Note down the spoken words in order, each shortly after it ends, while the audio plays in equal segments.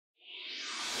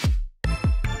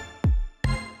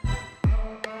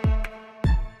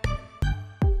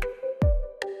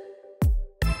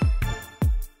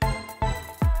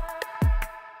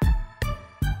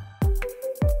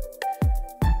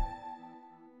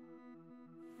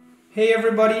Hey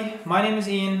everybody, my name is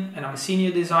Ian and I'm a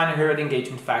senior designer here at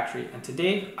Engagement Factory, and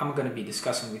today I'm going to be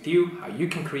discussing with you how you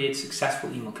can create successful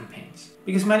email campaigns.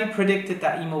 Because many predicted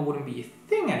that email wouldn't be a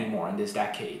thing anymore in this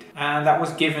decade, and that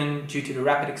was given due to the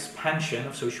rapid expansion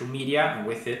of social media and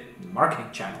with it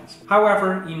marketing channels.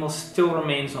 However, email still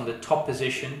remains on the top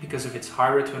position because of its high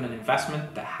return on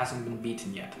investment that hasn't been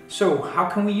beaten yet. So how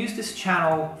can we use this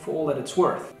channel for all that it's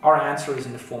worth? Our answer is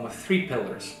in the form of 3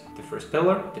 pillars. The first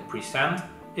pillar, the pre-send,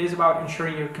 is about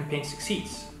ensuring your campaign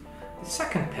succeeds. The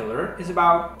second pillar is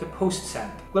about the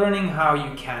post-send, learning how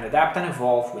you can adapt and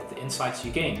evolve with the insights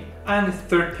you gain. And the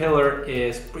third pillar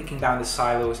is breaking down the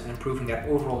silos and improving that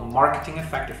overall marketing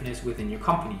effectiveness within your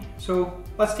company. So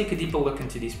let's take a deeper look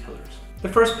into these pillars. The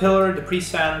first pillar, the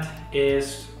pre-send,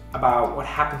 is about what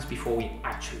happens before we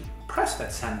actually press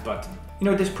that send button. You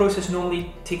know, this process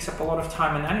normally takes up a lot of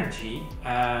time and energy,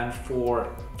 and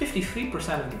for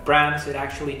 53% of the brands, it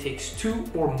actually takes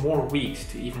 2 or more weeks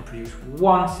to even produce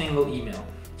one single email.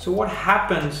 So what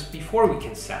happens before we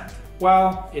can send?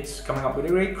 Well, it's coming up with a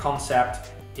great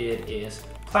concept. It is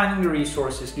planning the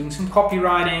resources, doing some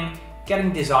copywriting,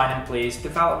 getting design in place,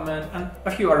 development, and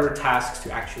a few other tasks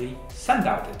to actually send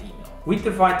out that email. We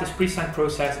divide this pre-send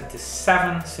process into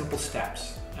 7 simple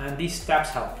steps. And these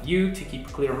steps help you to keep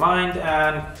a clear mind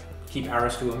and keep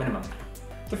errors to a minimum.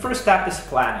 The first step is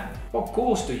planning. What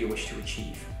goals do you wish to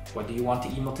achieve? What do you want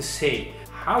the email to say?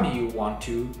 How do you want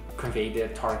to convey the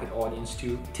target audience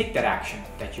to take that action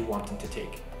that you want them to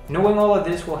take? Knowing all of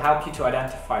this will help you to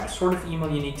identify the sort of email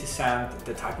you need to send,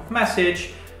 the type of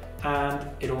message, and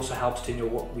it also helps to know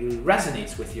what really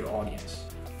resonates with your audience.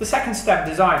 The second step,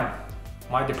 design.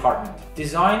 My department.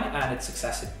 Design and its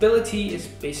accessibility is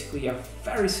basically a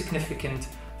very significant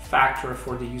factor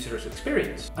for the user's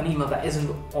experience. An email that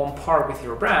isn't on par with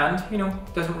your brand,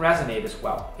 doesn't resonate as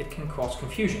well. It can cause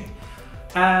confusion.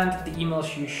 And the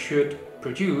emails you should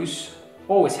produce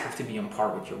always have to be on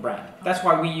par with your brand. That's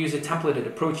why we use a templated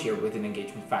approach here within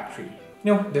Engagement Factory.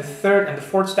 The third and the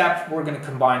fourth step we're going to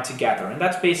combine together, and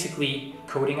that's basically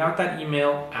coding out that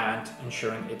email and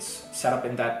ensuring it's set up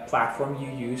in that platform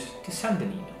you use to send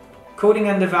an email. Coding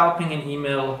and developing an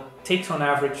email takes on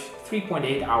average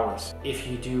 3.8 hours. If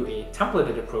you do a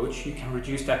templated approach, you can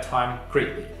reduce that time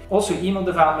greatly. Also, email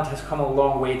development has come a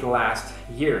long way the last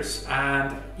years,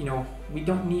 and we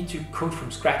don't need to code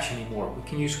from scratch anymore. We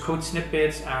can use code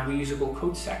snippets and reusable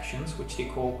code sections, which they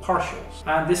call partials.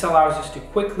 And this allows us to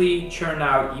quickly churn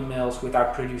out emails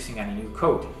without producing any new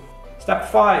code. Step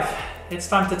 5, it's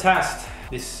time to test.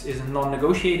 This is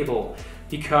non-negotiable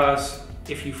because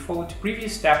if you follow the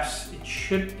previous steps, it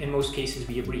should in most cases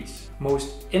be a breeze.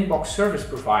 Most inbox service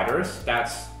providers,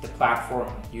 that's the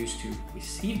platform used to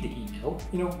receive the email,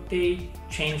 they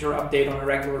change or update on a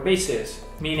regular basis,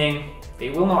 meaning they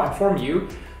will not inform you.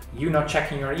 You not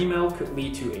checking your email could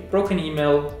lead to a broken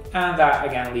email, and that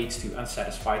again leads to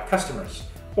unsatisfied customers,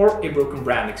 or a broken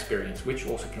brand experience, which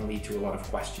also can lead to a lot of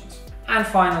questions. And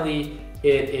finally,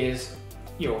 it is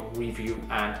your review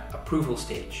and approval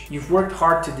stage. You've worked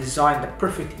hard to design the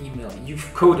perfect email,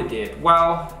 you've coded it.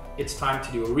 Well, it's time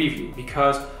to do a review,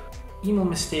 because email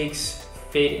mistakes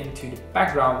fade into the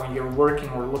background when you're working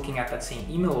or looking at that same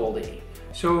email all day.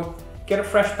 So get a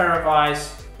fresh pair of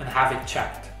eyes and have it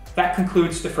checked. That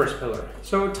concludes the first pillar.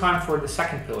 So time for the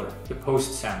second pillar, the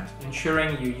post-send,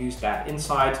 ensuring you use that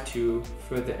insight to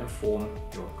further inform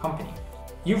your company.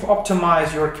 You've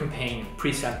optimized your campaign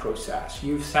pre-send process.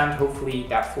 You've sent hopefully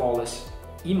that flawless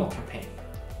email campaign.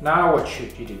 Now what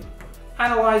should you do?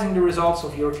 Analyzing the results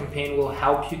of your campaign will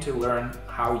help you to learn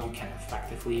how you can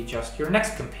effectively adjust your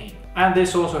next campaign. And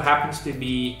this also happens to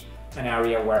be an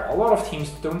area where a lot of teams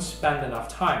don't spend enough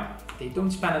time. They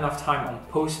don't spend enough time on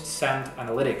post-send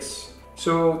analytics.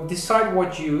 So decide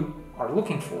what you are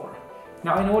looking for.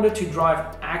 Now, in order to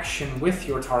drive action with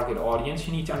your target audience,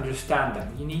 you need to understand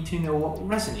them. You need to know what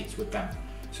resonates with them.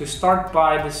 So start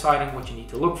by deciding what you need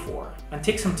to look for and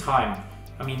take some time.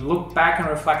 Look back and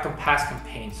reflect on past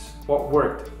campaigns. What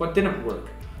worked? What didn't work?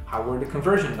 How were the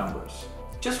conversion numbers?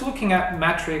 Just looking at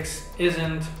metrics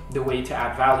isn't the way to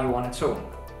add value on its own.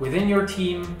 Within your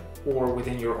team or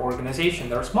within your organization,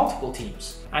 there's multiple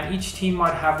teams, and each team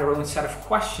might have their own set of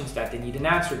questions that they need an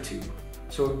answer to.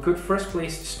 So a good first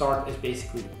place to start is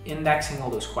basically indexing all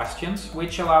those questions,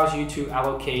 which allows you to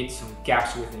allocate some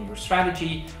gaps within your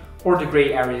strategy or the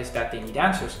gray areas that they need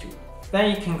answers to. Then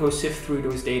you can go sift through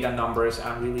those data numbers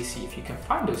and really see if you can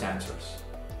find those answers.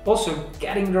 Also,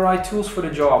 getting the right tools for the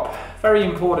job, very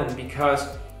important, because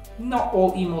not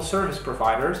all email service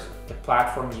providers, the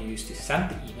platform you use to send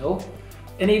the email,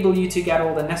 enable you to get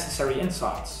all the necessary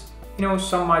insights.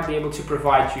 Some might be able to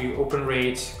provide you open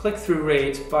rates, click-through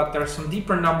rates, but there are some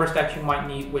deeper numbers that you might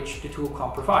need which the tool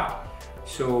can't provide.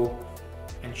 So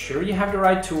ensure you have the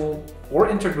right tool or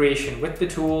integration with the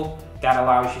tool that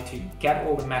allows you to get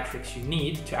all the metrics you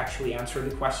need to actually answer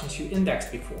the questions you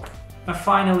indexed before. And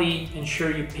finally,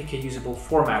 ensure you pick a usable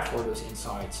format for those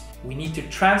insights. We need to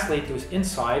translate those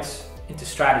insights into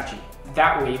strategy.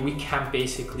 That way we can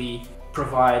basically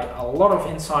provide a lot of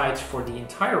insights for the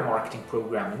entire marketing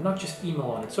program and not just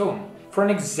email on its own. For an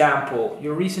example,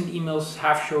 your recent emails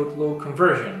have showed low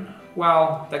conversion.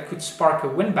 Well, that could spark a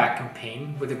win-back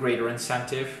campaign with a greater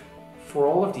incentive for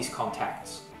all of these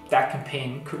contacts. That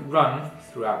campaign could run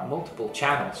throughout multiple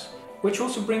channels, which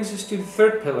also brings us to the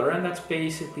third pillar, and that's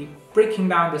basically breaking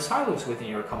down the silos within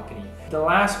your company. The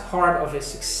last part of a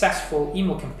successful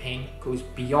email campaign goes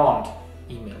beyond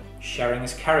email. Sharing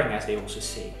is caring, as they also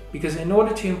say. Because in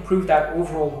order to improve that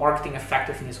overall marketing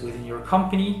effectiveness within your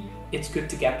company, it's good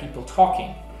to get people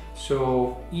talking.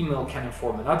 So email can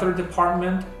inform another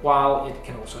department, while it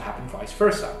can also happen vice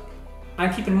versa.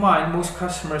 And keep in mind, most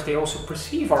customers, they also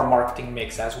perceive our marketing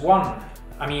mix as one.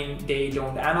 They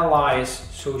don't analyze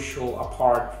social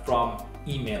apart from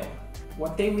email.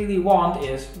 What they really want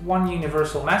is one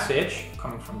universal message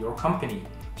coming from your company.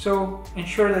 So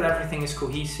ensure that everything is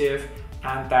cohesive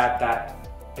and that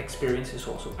experience is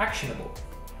also actionable.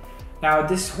 Now,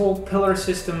 this whole pillar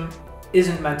system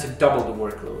isn't meant to double the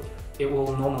workload. It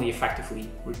will normally effectively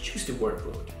reduce the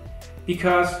workload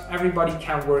because everybody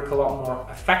can work a lot more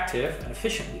effective and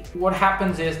efficiently. What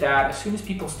happens is that as soon as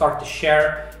people start to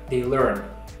share, they learn,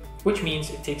 which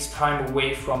means it takes time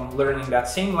away from learning that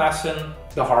same lesson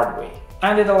the hard way.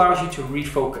 And it allows you to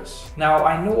refocus. Now,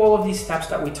 I know all of these steps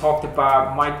that we talked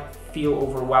about might feel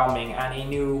overwhelming, and a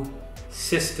new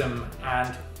system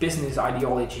and business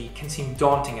ideology can seem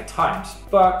daunting at times,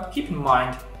 but keep in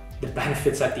mind the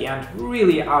benefits at the end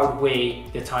really outweigh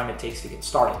the time it takes to get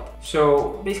started.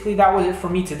 So basically that was it for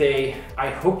me today. I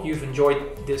hope you've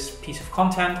enjoyed this piece of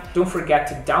content. Don't forget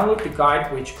to download the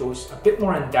guide, which goes a bit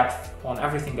more in depth on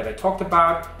everything that I talked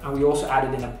about. And we also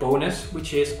added in a bonus,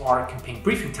 which is our campaign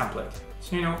briefing template.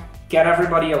 So, get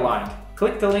everybody aligned.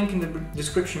 Click the link in the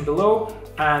description below,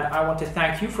 and I want to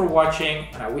thank you for watching,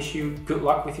 and I wish you good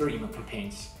luck with your email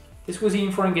campaigns. This was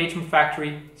Ian for Engagement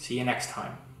Factory. See you next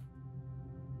time.